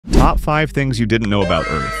Top 5 things you didn't know about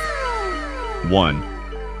Earth. 1.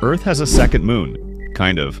 Earth has a second moon.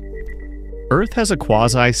 Kind of. Earth has a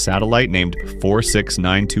quasi-satellite named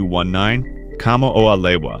 469219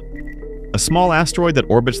 Kamo-Oalewa, a small asteroid that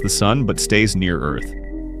orbits the Sun but stays near Earth.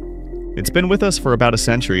 It's been with us for about a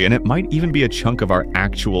century, and it might even be a chunk of our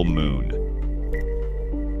actual moon.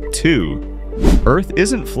 2. Earth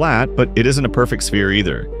isn't flat, but it isn't a perfect sphere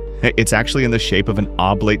either. It's actually in the shape of an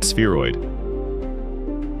oblate spheroid.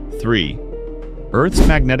 3. Earth's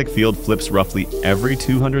magnetic field flips roughly every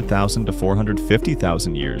 200,000 to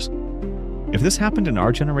 450,000 years. If this happened in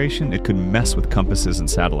our generation, it could mess with compasses and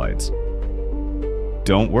satellites.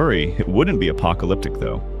 Don't worry, it wouldn't be apocalyptic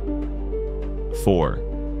though. 4.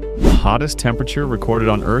 The hottest temperature recorded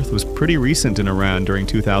on Earth was pretty recent in Iran during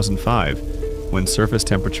 2005, when surface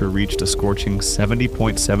temperature reached a scorching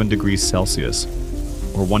 70.7 degrees Celsius,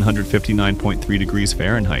 or 159.3 degrees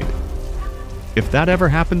Fahrenheit. If that ever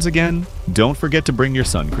happens again, don't forget to bring your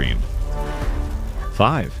sun cream.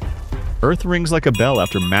 5. Earth rings like a bell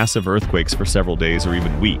after massive earthquakes for several days or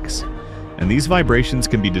even weeks, and these vibrations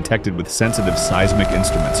can be detected with sensitive seismic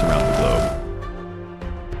instruments around the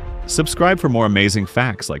globe. Subscribe for more amazing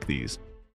facts like these.